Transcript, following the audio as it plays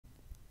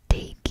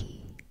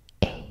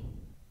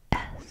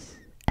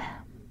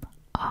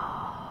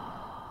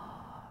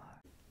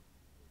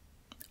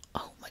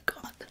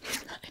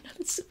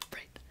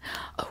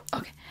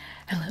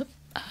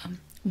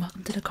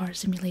to the car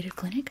simulator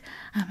clinic.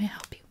 How may I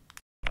help you?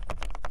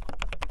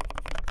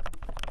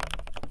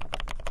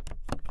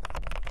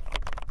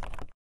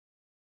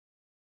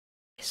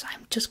 So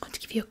I'm just going to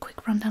give you a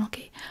quick rundown,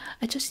 okay?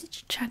 I just need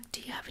to check,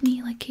 do you have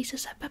any like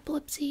cases of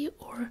epilepsy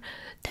or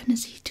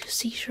tendency to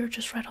seizure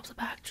just right off the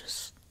bat?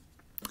 Just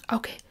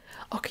okay,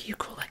 you're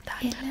cool like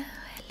that.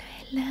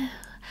 Hello.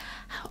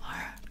 How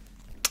are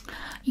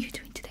you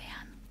doing today,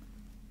 Anne?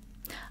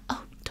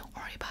 Oh, don't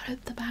worry about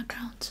it. The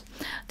background.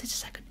 This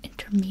is like an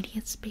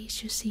intermediate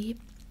space, you see.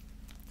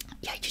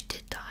 Yeah, you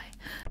did die.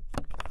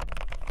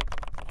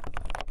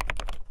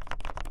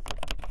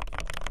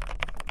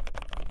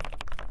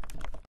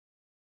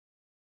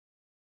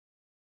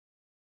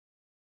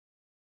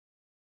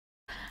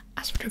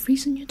 As for the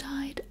reason you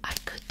died, I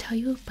could tell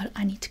you, but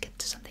I need to get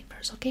to something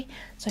first, okay?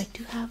 So I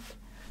do have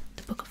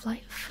the Book of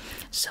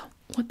Life. So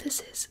what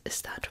this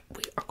is that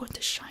we are going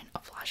to shine a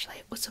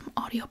flashlight with some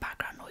audio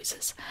background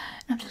noises.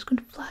 And I'm just going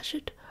to flash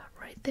it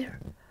right there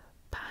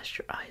past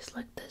your eyes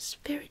like this,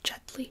 very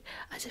gently,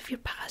 as if you're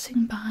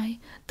passing by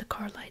the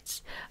car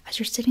lights, as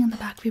you're sitting in the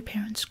back of your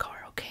parents'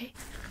 car, okay?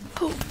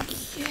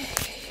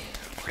 Okay,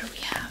 what do we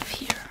have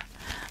here?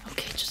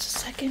 Okay, just a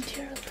second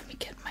here, let me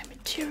get my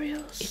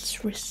materials. It's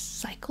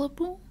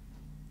recyclable.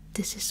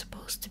 This is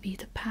supposed to be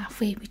the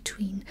pathway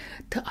between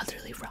the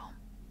otherly realm.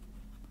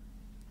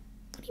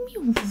 What do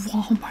you mean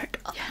Walmart?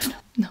 Oh, yeah,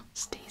 no,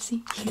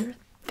 Stacy, here,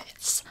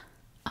 this.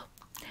 Oh,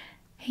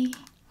 hey,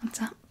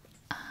 what's up?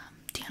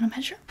 Do you want to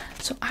measure?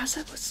 So as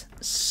I was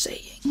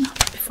saying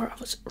before, I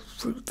was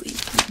rudely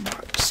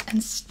remarked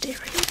and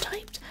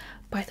stereotyped.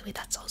 By the way,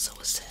 that's also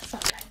a sin.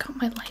 Okay, I got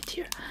my light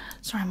here.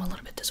 Sorry, I'm a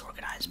little bit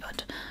disorganized,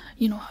 but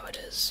you know how it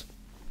is.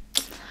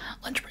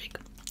 Lunch break.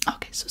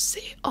 Okay, so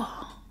say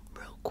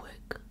real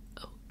quick.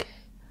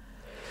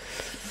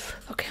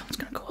 Okay, I'm just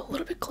gonna go a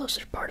little bit closer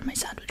to part of my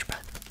sandwich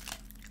bread.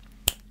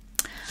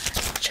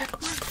 Check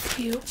mark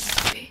for you.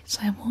 Okay,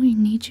 so I won't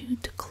need you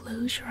to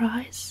close your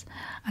eyes,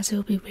 as it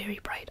will be very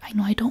bright. I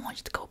know I don't want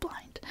you to go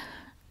blind.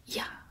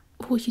 Yeah,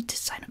 well, you did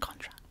sign a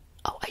contract.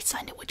 Oh, I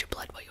signed it with your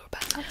blood while you were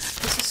back.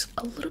 This is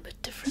a little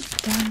bit different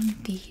than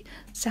the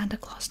Santa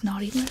Claus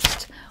naughty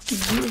list.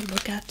 We will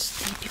look at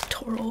the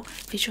pictorial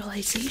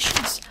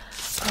visualizations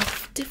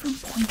of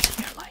different points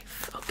in your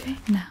life, okay?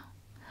 Now,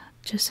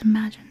 just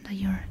imagine that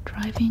you're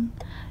driving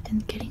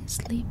and getting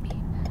sleepy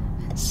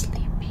and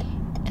sleepy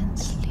and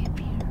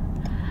sleepier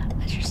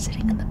as you're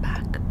sitting in the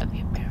back of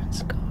your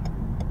parents' car.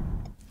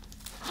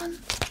 Hon,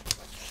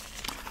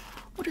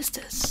 what is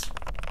this?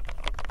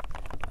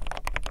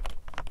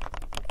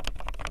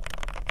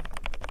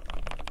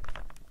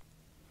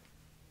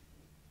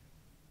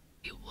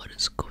 What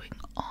is going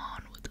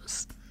on with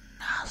those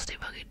nasty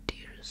fucking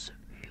tears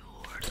of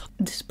yours?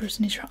 This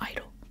person is your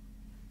idol.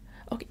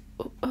 Okay,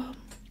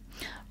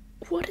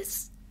 what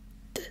is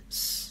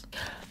this?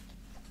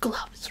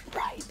 Gloves,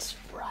 right.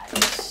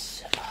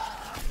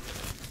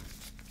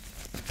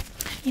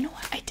 You know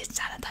what? I did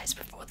sanitize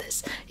before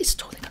this. It's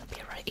totally gonna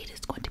be alright. It is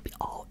going to be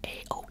all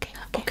okay.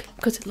 Okay,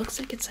 because it looks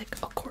like it's like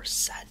a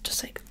corset.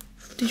 Just like,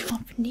 did you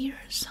want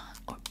veneers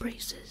or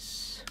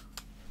braces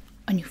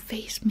on your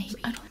face? Maybe.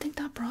 I don't think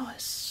that bra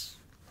is.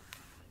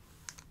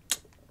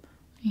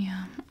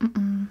 Yeah.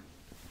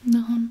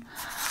 No,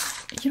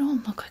 you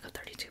don't look like a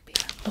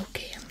 32B.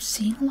 Okay, I'm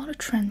seeing a lot of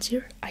trends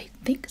here. I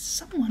think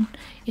someone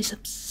is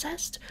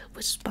obsessed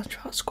with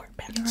SpongeBob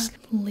SquarePants. You're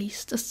at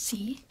least a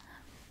C.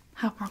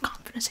 Have more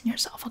confidence in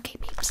yourself, okay,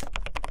 babes?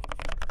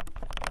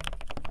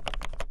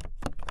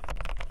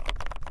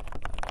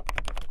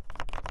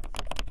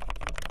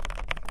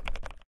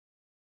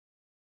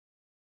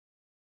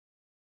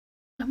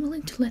 I'm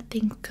willing to let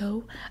things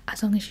go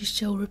as long as you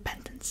show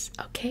repentance,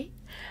 okay?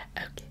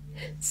 Okay,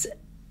 so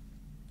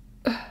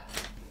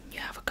you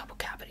have a couple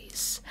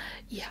cavities.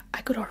 Yeah,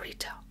 I could already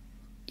tell.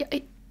 Yeah,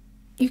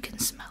 you can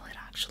smell it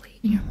actually.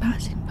 You're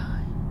passing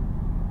by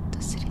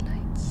the city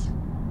lights.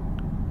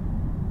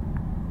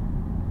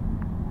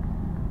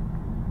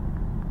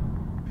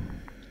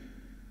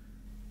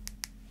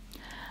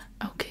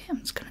 Okay, I'm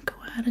just gonna go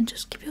ahead and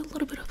just give you a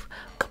little bit of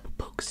a couple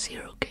pokes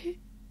here, okay?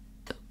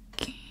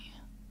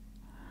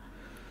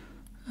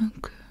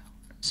 Okay,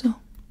 so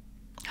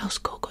how's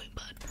school going,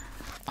 bud?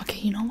 Okay,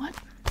 you know what?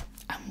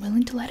 I'm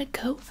willing to let it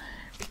go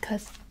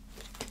because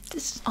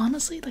this is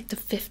honestly like the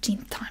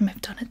 15th time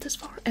I've done it this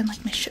far, and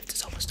like my shift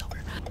is almost over.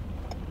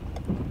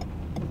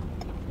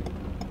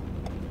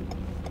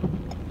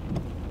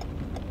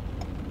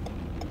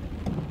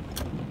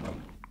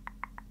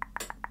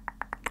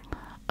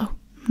 Oh,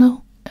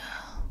 no.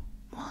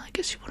 Well, I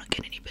guess you wouldn't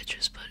get any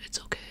pictures, but it's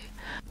okay.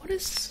 What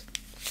is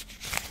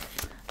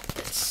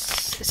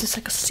this? Is this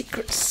like a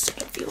secret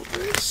sin of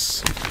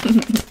yours?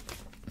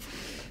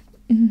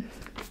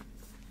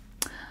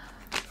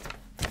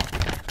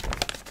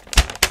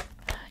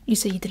 You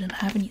say you didn't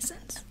have any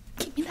sense.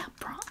 Give me that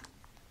bra.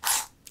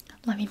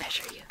 Let me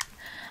measure you.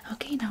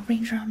 Okay, now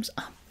raise your arms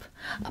up.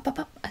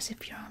 Up, as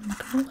if you're on like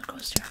a roller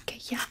coaster. Okay,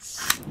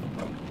 yes.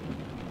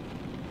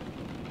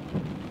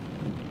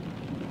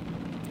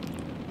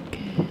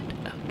 Good,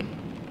 okay.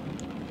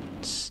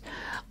 Just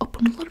open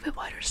a little bit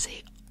wider.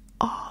 Say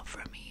ah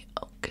for me.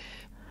 Okay.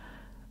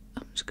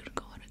 I'm just gonna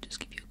go ahead and just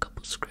give you a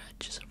couple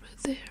scratches over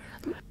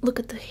there. Look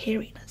at the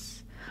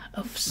hairiness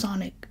of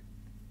Sonic.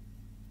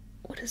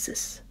 What is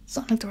this?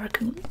 Sonic the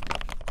Raccoon?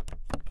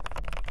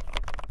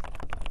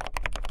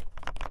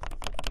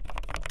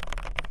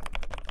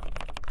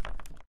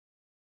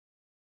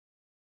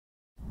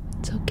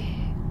 It's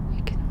okay.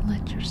 You can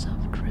let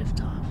yourself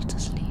drift off to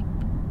sleep.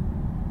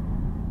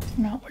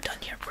 No, we're done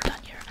here. We're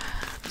done here.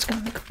 I'm just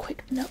gonna make a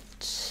quick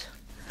note.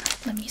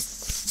 Let me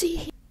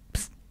see.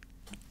 Psst.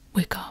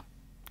 Wake up.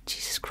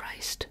 Jesus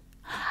Christ.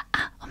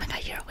 Oh my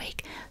god, you're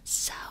awake.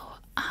 So,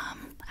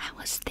 I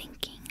was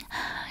thinking.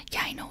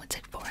 Yeah, I know it's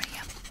like 4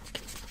 a.m.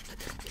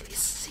 Really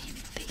see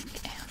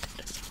anything and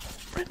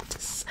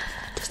does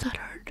that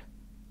hurt?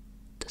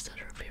 Does that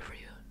hurt for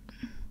you?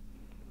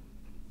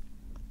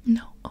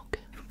 No?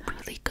 Okay. I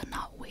really could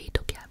not wait.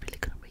 Okay, I really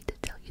couldn't wait to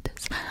tell you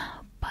this.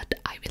 But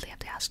I really have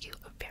to ask you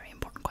a very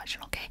important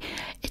question, okay?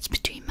 It's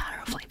between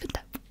matter of life and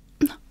death.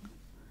 No.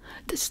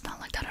 This is not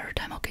like that other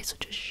time, okay? So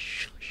just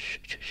shh.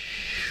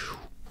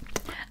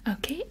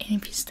 Okay,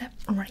 and if you step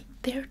right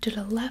there to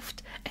the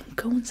left and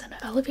go inside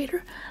the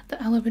elevator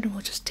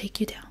will just take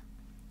you down.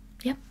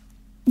 Yep.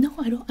 No,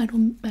 I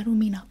don't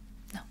mean up.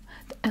 No.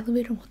 The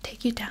elevator will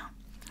take you down.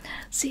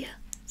 See ya.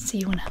 See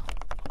you now.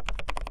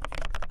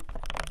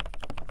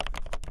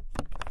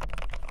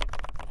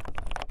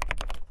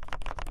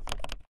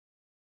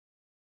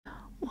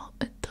 Well,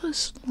 it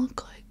does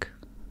look like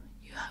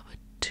you have a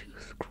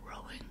tooth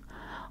growing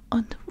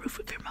on the roof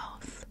of your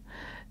mouth.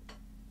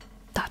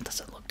 That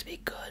doesn't look to be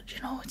good,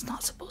 you know, it's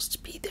not supposed to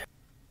be there.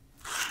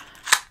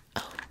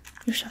 Oh,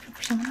 you're shopping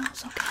for someone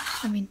else? Okay,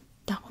 I mean,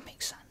 that would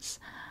make sense.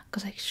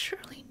 Because I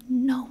surely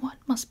know what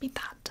must be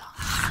that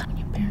done. When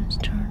your parents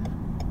turn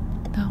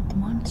that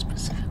one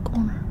specific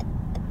corner,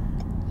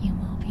 you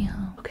will be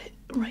home. Okay,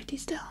 write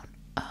these down.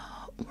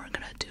 We're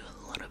gonna do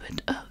a little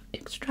bit of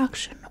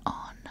extraction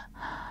on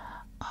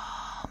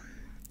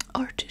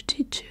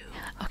R2-D2.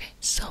 Okay,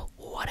 so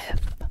what if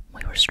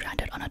we were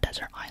stranded on a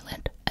desert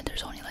island and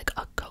there's only like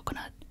a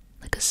coconut,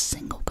 like a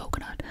single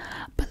coconut,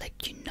 but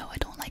like, you know, I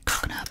don't like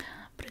coconut,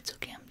 but it's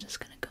okay. I'm just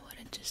gonna go ahead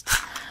and just a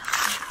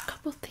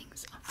couple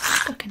things.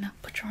 Okay, now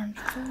put your arms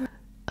forward.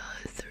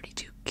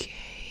 32K,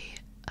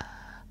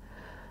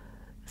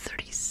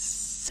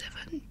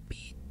 37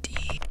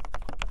 BD.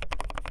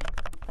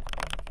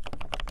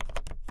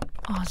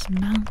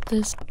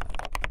 Osmosis.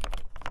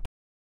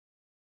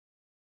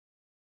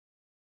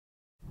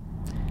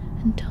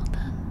 Until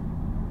then,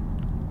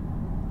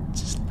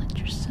 just let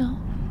yourself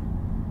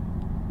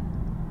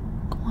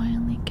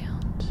quietly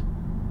count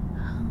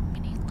how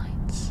many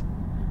lights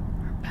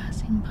are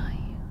passing by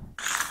you.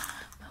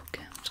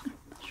 Okay, I'm just gonna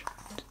measure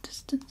the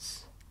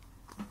distance.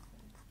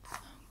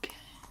 Okay.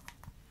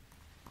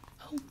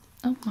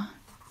 Oh my.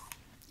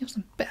 You have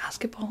some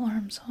basketball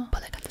arms, huh?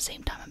 But like at the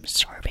same time, I'm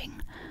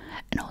starving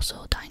and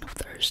also dying of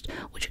thirst.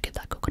 Would you give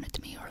that coconut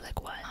to me or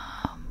like what?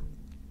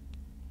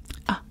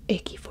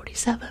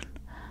 AK-47.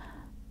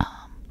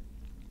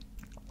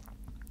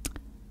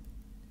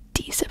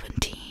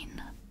 D17.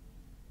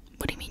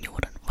 What do you mean you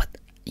wouldn't? What?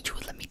 You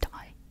would let me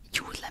die?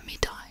 You would let me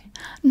die?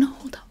 No,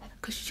 hold up.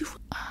 Because you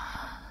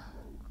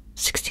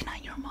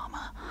 69 your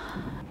mama.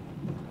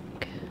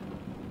 Okay.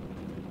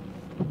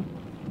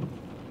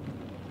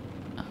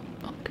 Oh,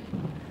 okay.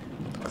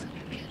 Looks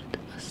like we hit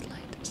a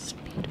slight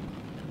speed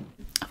bump.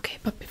 Okay,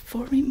 but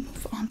before we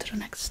move on to the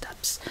next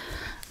steps,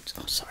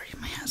 oh sorry,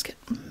 my hands get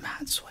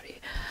mad sweaty.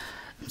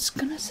 I'm just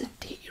gonna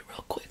sedate you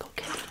real quick,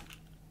 okay?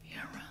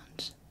 You're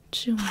around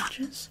 2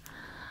 inches.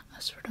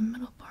 As for the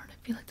middle part, I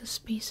feel like the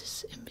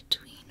spaces in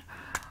between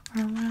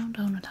are around.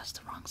 Oh no, that's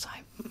the wrong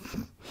side.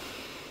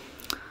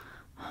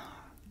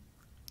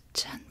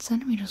 10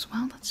 centimeters.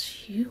 Wow, that's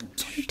huge.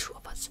 Only 2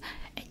 of us,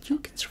 and you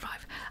can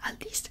survive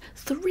at least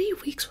 3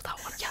 weeks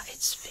without water. Yeah,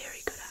 it's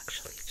very good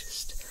actually.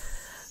 Just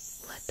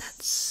let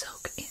that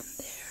soak in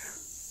there.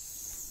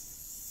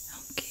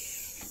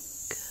 Okay,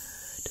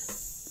 good.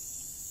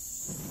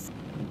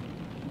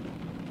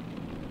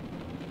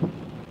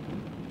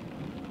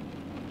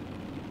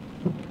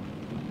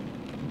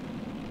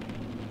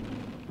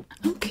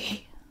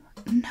 Okay,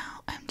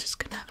 now I'm just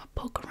gonna have a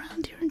poke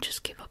around here and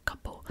just give a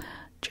couple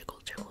jiggle.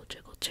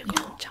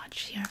 Judge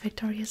here,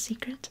 Victoria's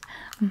Secret.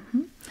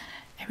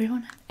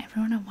 Everyone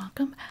are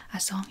welcome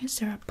as long as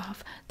they're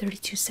above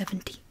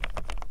 3270.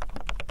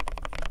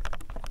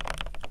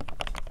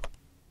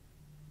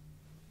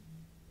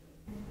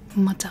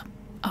 What's up?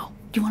 Oh,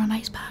 you want an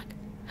ice pack?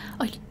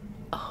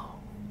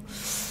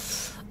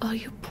 Oh,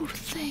 you poor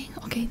thing.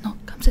 Okay, no,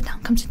 come sit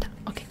down.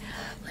 Okay,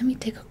 let me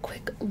take a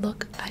quick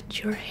look at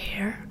your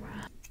hair.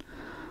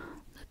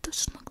 That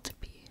doesn't look to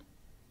be.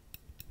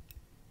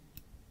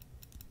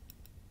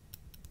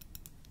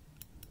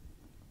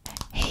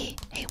 Hey,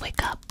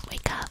 wake up.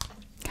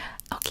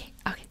 Okay,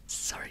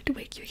 sorry to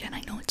wake you again.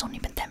 I know it's only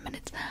been 10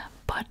 minutes,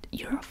 but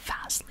you're a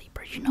fast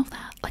sleeper, you know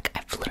that? Like,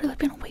 I've literally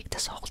been awake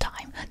this whole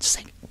time, just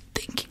like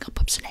thinking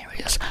up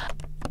scenarios.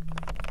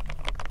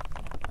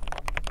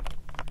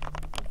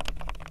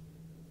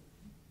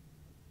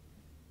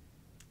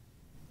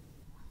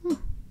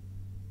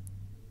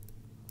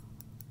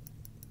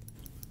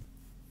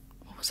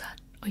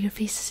 Oh, your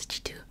face is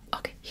itchy too.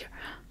 Okay, here.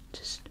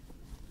 Just.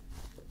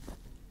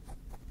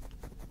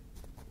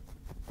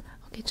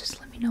 Okay, just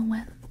let me know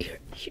when. Here,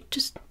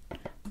 just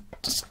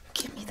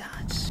give me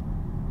that.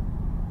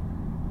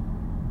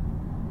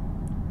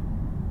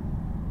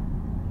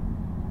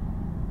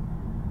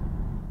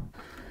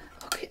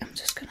 Okay, I'm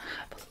just gonna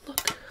have a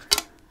look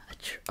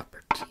at your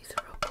upper teeth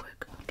real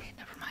quick. Okay,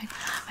 never mind.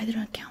 I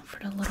didn't account for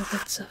the little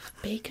bits of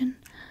bacon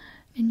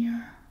in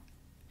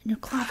your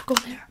clavicle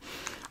there.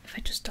 If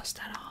I just dust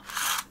that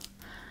off,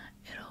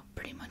 it'll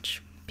pretty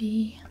much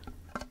be.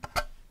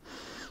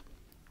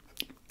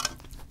 I'm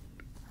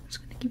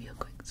just gonna give you a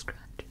quick scratch.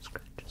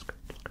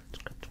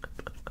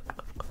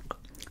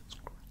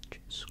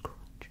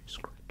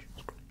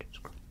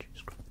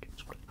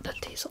 That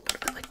tastes a little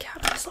bit like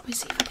cavities. Let me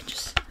see if I can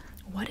just.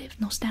 What if?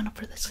 No, stand up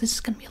for this. This is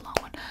gonna be a long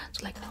one.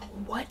 So, like,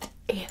 what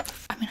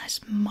if? I mean,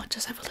 as much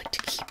as I would like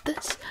to keep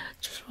this,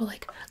 just for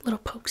like little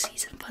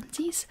pokesies and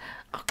funsies,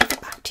 I'll give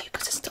it back to you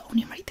because it's the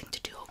only right thing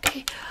to do.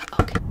 Okay?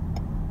 Okay.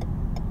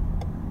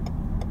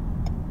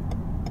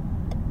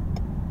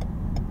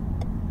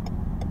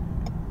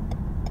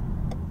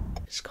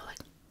 Just go like,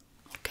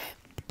 okay.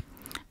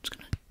 I'm just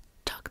gonna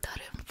tuck that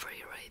in for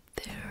you right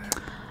there.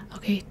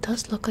 Okay, it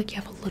does look like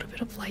you have a little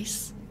bit of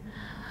lice.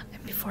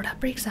 And before that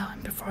breaks out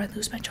and before I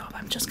lose my job,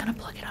 I'm just gonna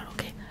plug it out,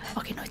 okay?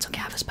 Okay, no, it's okay.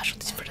 I have a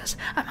specialty for this.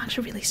 I'm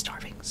actually really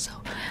starving, so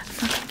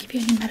I'm not gonna give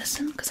you any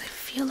medicine because I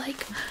feel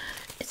like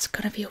it's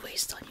gonna be a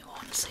waste on you,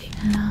 honestly.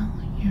 Now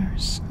you're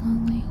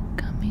slowly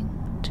coming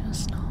to a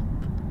stop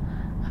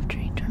after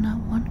you turn out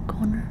one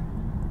corner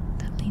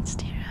that leads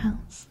to your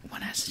house.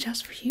 What I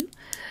suggest for you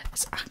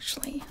is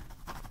actually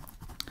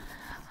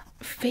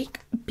fake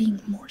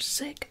being more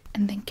sick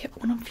and then get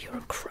one of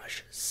your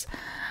crushes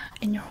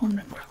in your home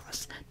and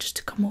cross just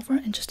to come over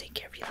and just take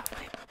care of you that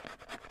way.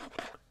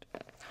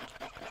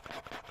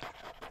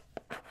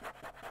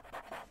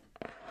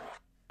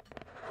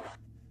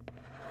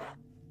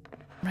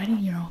 Ready?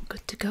 You're all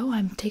good to go.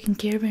 I'm taking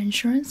care of your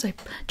insurance. I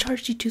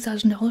charged you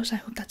 $2,000. I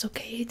hope that's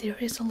okay. There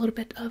is a little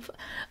bit of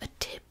a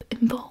tip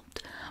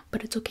involved,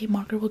 but it's okay.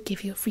 Margaret will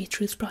give you a free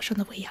toothbrush on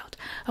the way out.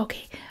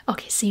 Okay,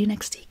 see you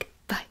next week.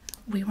 Bye.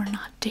 We were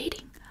not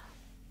dating,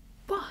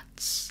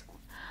 but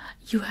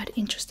you had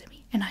interest in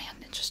me and I had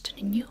interest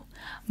in you,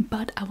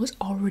 but I was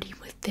already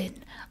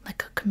within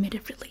like a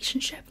committed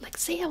relationship. Like,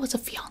 say I was a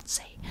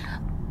fiance.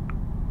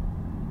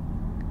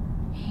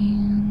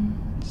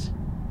 And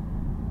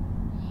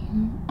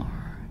you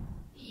are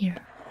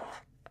here.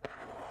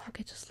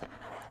 Okay, just let me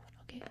know.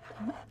 Okay,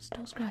 I'm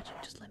still scratching.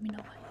 Just let me know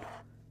when.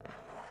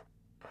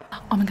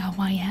 Oh my god,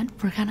 YN,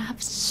 we're gonna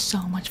have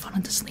so much fun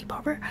on the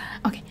sleepover.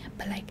 Okay,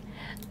 but like,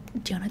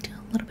 do you wanna do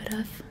a little bit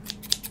of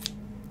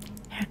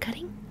hair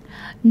cutting?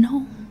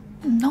 No,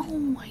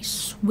 I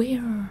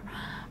swear.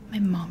 My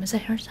mom is a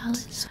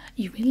hairstylist.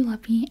 You really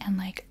love me, and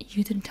like,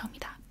 you didn't tell me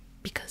that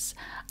because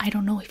I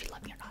don't know if you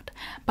love me or not.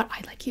 But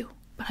I like you.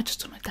 But I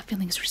just don't know if that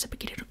feeling is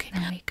reciprocated, okay?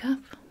 Now wake up,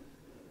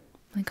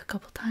 blink a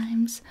couple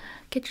times,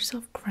 get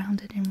yourself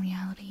grounded in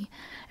reality,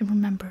 and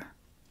remember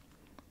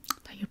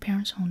that your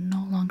parents will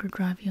no longer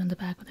drive you in the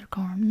back of their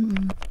car.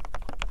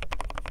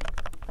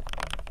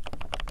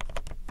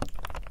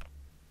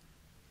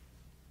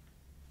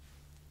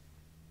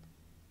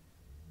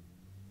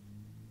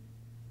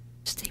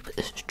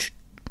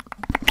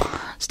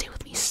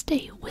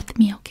 Stay with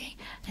me, okay?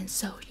 And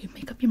so you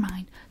make up your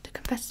mind to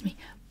confess to me.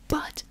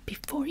 But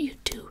before you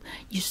do,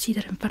 you see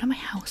that in front of my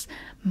house,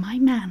 my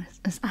man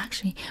is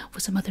actually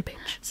with some other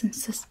bitch.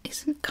 Since this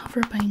isn't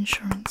covered by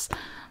insurance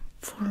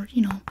for,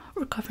 you know,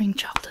 recovering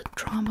childhood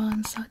trauma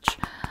and such,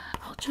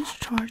 I'll just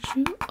charge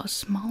you a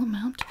small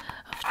amount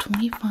of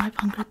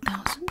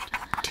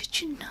 $2,500.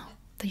 Did you know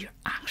that you're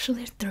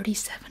actually a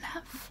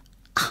 37F?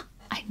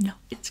 I know,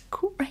 it's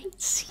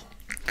crazy.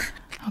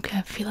 Okay,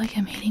 I feel like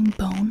I'm hitting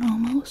bone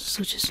almost,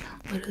 so just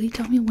literally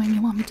tell me when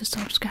you want me to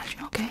stop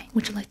scratching, okay?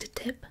 Would you like to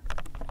tip?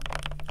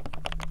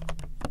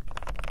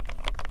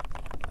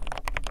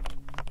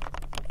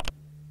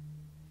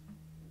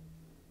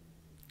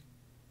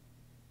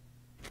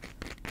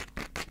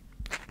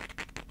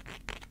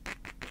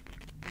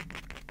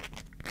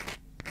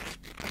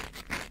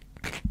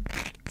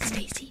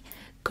 Stacy,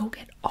 go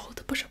get all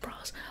the push-up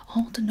bras,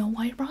 all the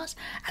no-wire bras,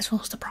 as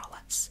well as the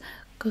bralettes.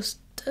 Because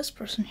this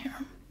person here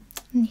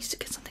needs to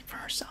get something for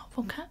herself,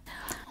 okay?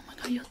 Oh my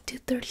god, you'll do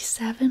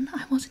 37?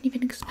 I wasn't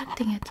even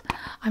expecting it.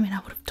 I mean, I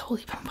would have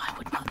totally been fine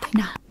with nothing.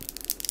 Now,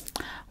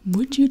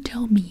 would you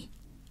tell me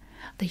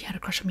that you had a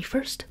crush on me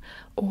first,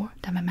 or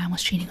that my man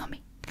was cheating on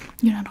me?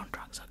 You're not on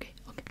drugs, okay?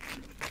 Okay.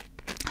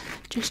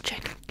 Just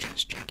checking.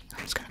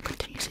 I'm just gonna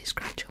continuously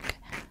scratch, okay?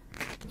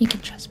 You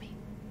can trust me.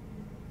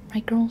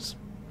 Right, girls?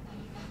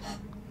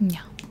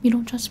 Yeah. You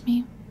don't trust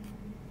me?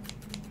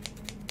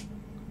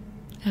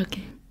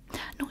 Okay.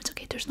 No, it's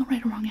okay. There's no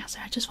right or wrong answer.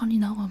 I just want you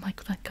to know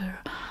like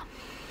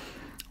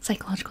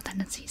psychological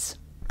tendencies.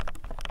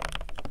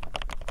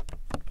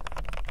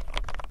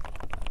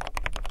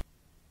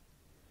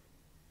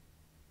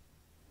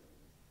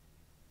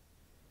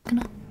 I'm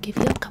gonna give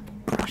you a couple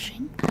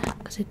brushing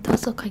because it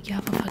does look like you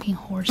have a fucking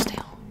horse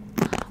tail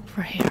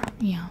for hair.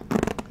 Yeah.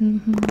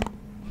 Mm-hmm.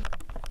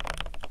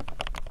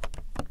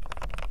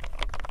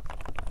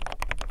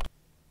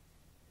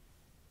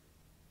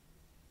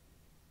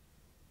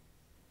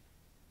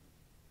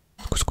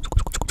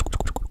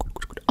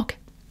 Okay,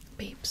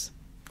 babes,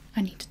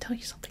 I need to tell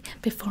you something.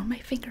 Before my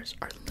fingers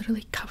are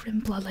literally covered in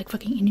blood like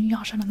fucking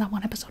Inuyasha on that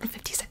one episode of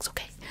 56,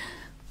 okay?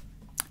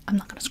 I'm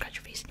not gonna scratch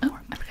your face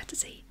anymore. I forgot to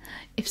say,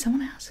 if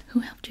someone asks who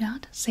helped you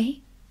out,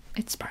 say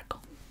it's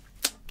Sparkle.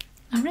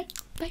 Alright,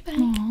 bye bye.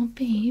 Aw,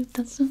 babe,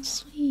 that's so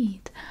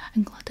sweet.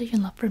 I'm glad that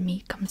your love for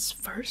me comes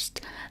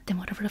first, then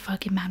whatever the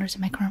fuck it matters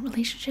in my current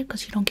relationship,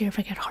 because you don't care if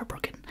I get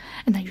heartbroken,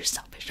 and that you're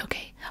selfish,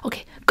 okay?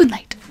 Okay, good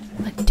night.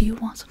 Like, do you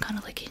want some kind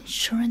of like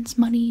insurance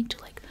money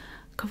to like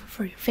cover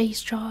for your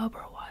face job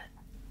or what?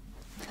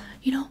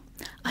 You know,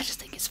 I just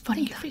think it's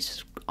funny. Your face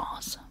is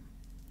awesome.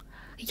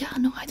 Yeah,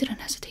 no, I didn't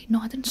hesitate. No,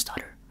 I didn't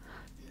stutter.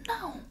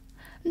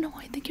 No,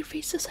 I think your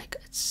face is like,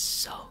 it's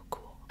so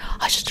cool.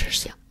 I just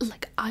seriously,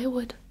 like, I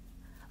would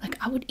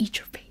eat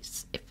your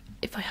face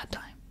if I had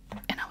time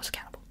and I was a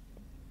cannibal.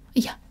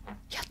 Yeah,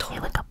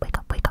 totally. Hey,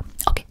 wake up.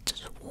 Okay,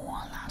 just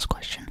one last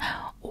question.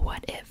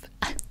 What if,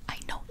 I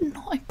know,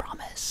 no, I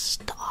promise,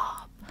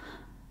 stop.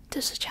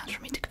 This is a chance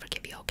for me to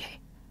forgive you, okay?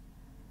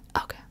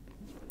 Okay,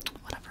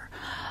 whatever.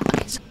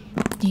 Okay, so,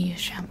 do you use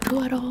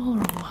shampoo at all or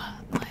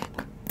what?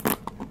 Like,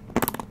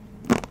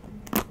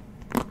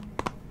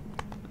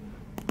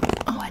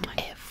 what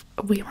if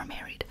we were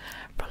married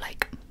for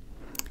like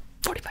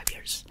 45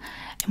 years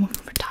and we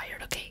were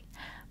retired, okay?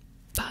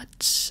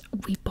 But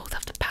we both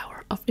have the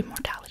power of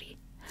immortality.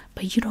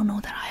 But you don't know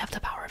that I have the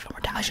power of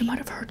immortality. As you might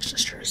have heard,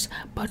 sisters,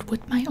 but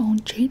with my own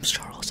James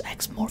Charles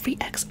X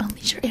Morphe X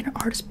Unleash Your Inner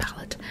Artist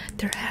palette,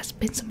 there has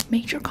been some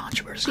major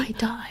controversy. I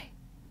die.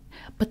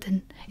 But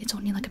then it's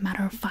only like a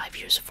matter of 5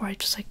 years before I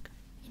just like,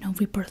 you know,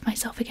 rebirth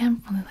myself again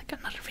from like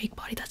another fake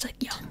body that's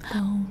like young.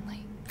 Oh,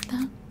 like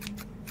that.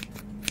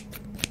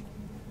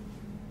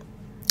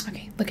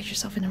 Okay, look at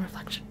yourself in the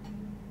reflection.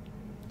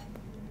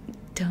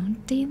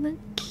 Don't they look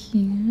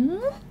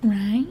cute,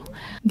 right?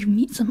 You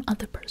meet some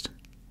other person.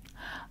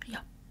 Yeah.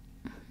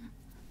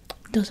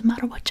 Doesn't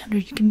matter what gender,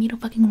 you can meet a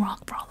fucking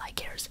rock for all I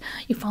cares.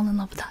 You fall in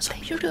love with that. So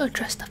I'm here to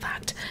address the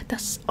fact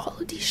that all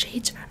of these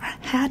shades are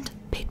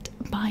hand-picked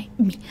by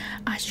me.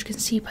 As you can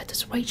see by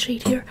this white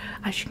shade here,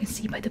 as you can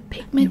see by the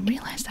pigment, you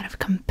realize that I've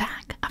come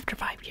back after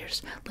 5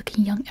 years,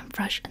 looking young and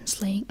fresh and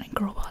slaying and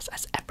girl boss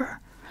as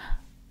ever.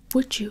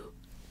 Would you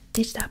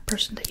ditch that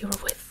person that you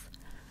were with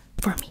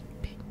for me,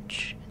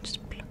 bitch? Just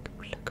pluck.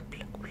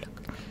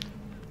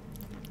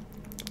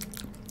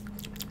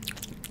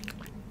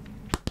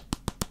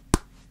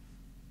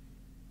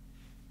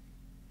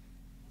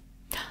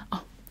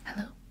 Oh,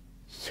 hello.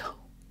 Yo,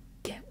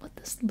 get what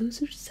this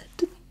loser said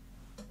to me?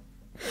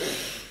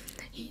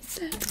 He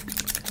said, I'm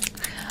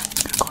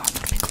gonna go a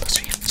little bit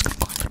closer here. It's gonna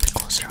go a little bit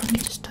closer. Okay,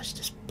 just touch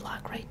this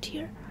black right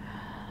here.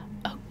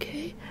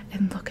 Okay,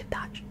 and look at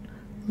that.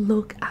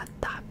 Look at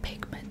that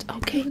pigment.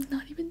 Okay, you would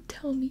not even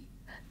tell me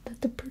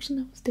that the person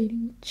I was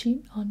dating would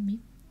cheat on me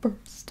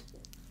first.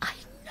 I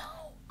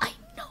know.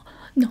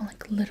 No,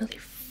 like literally,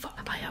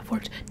 fuck. I have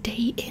worked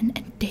day in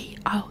and day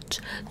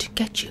out to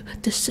get you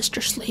the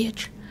Sister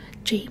Slayage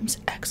James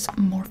X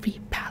Morphe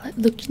palette.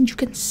 Look, you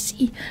can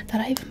see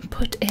that I even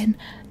put in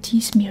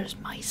these smears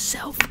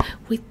myself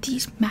with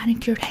these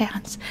manicured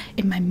hands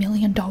in my $1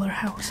 million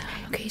house.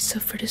 Okay, so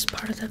for this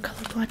part of the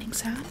color blinding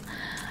sound,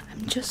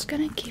 I'm just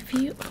gonna give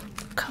you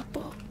a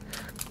couple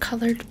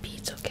colored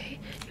beads, okay?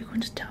 You're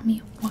going to tell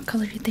me what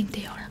color you think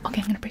they are.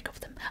 Okay, I'm gonna break up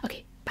them.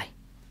 Okay, bye.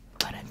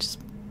 But I just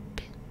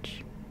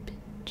pinch.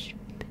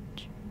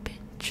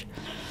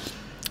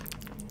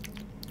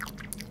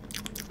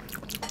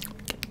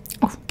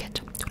 Oh,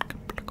 ketchup.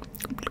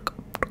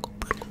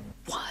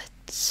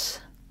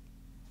 What?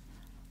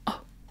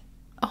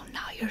 Oh,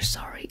 now you're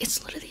sorry.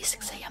 It's literally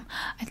 6 a.m.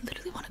 I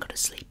literally want to go to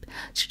sleep.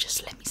 So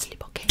just let me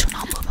sleep, okay? Do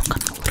not move. I'm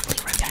coming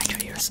literally right behind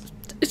your ears.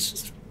 It's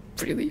just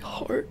really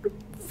hard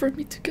for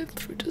me to get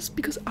through this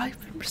because I've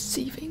been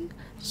receiving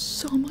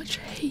so much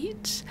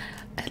hate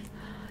and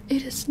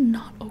it is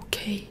not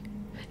okay.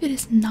 It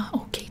is not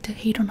okay to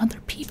hate on other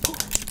people.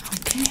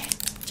 Okay,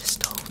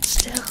 just hold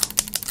still.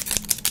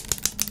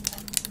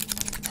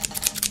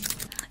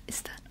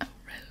 Is that a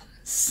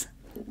rose?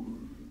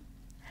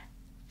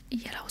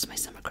 Yeah, that was my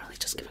summer girl.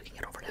 Just fucking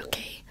get over it,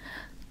 okay?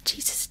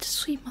 Jesus, it's a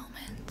sweet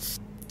moment.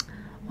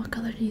 What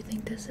color do you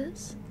think this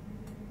is?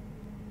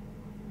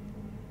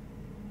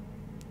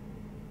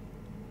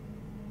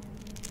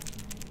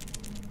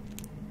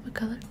 What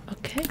color?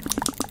 Okay.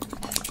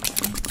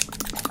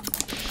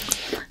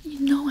 You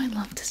know I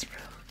love this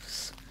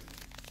rose.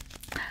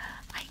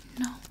 I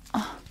know.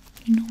 Oh,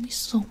 you know me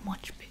so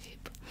much,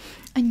 babe.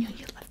 I knew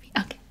you love me.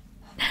 Okay.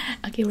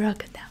 Okay, we're all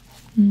good now.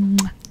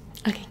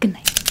 Okay, good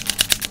night.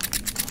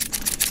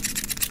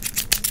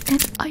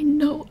 And I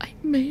know I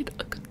made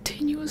a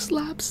continuous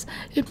lapse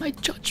in my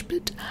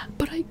judgment,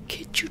 but I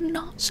kid you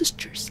not,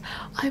 sisters.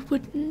 I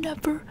would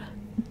never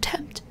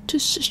attempt to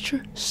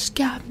sister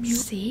scam you.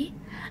 See?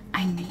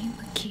 I knew you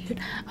look cute.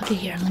 cute. Okay,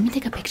 here, let me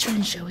take a picture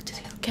and show it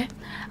to you, okay?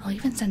 I'll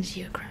even send it to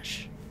your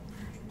crush.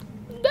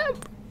 Never.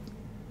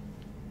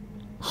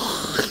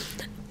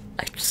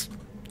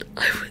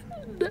 I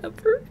would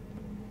never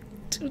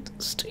do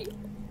this to you.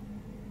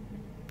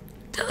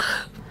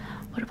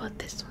 What about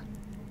this one?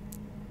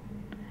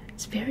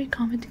 It's very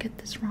common to get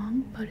this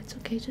wrong, but it's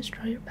okay, just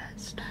try your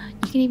best.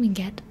 You can even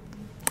get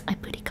a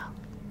booty call.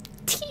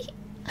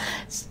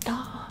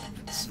 Stop,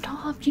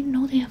 you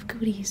know they have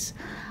cooties.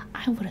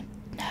 I wouldn't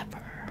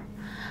never.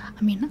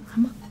 I mean,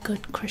 I'm a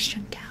good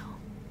Christian cow.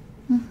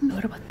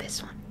 What about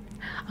this one?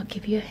 I'll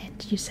give you a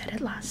hint. You said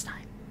it last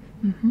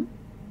time.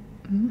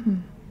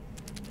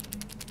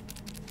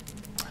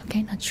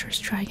 Okay, not sure.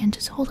 Try again.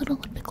 Just hold it a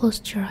little bit close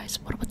to your eyes.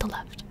 What about the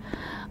left?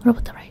 What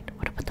about the right?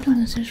 What about the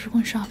left? We're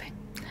going shopping.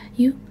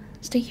 You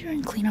stay here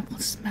and clean up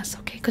this mess,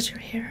 okay? Because your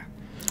hair,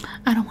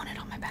 I don't want it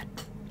on my bed.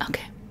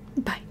 Okay,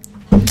 bye.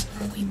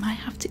 We might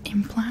have to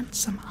implant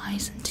some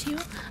eyes into you,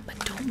 but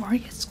don't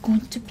worry, it's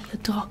going to be a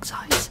dog's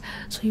eyes,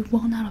 so it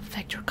will not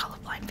affect your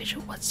colorblind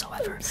vision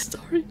whatsoever. I'm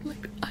sorry,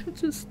 like, I'm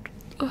just,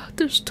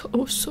 there's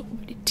so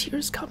many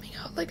tears coming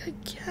out, like, I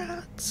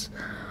can't.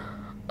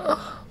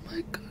 Oh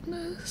my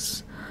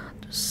goodness,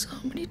 there's so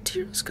many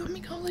tears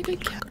coming out, like, I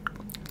can't.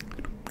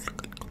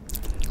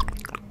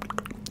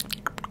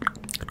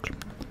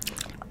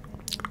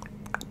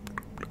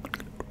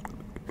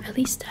 At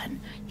least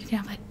then, you can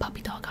have, like,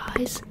 puppy dog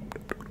eyes.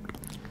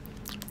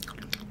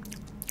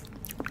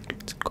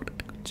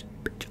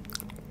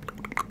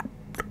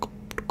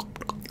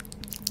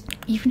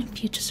 Even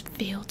if you just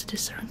fail to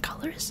discern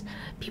colors,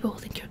 people will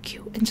think you're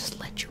cute and just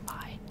let you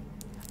buy.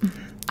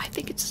 I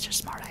think it's such a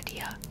smart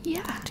idea.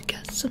 Yeah, to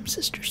get some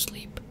sister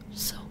sleep.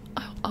 So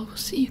I will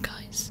see you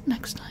guys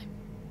next time.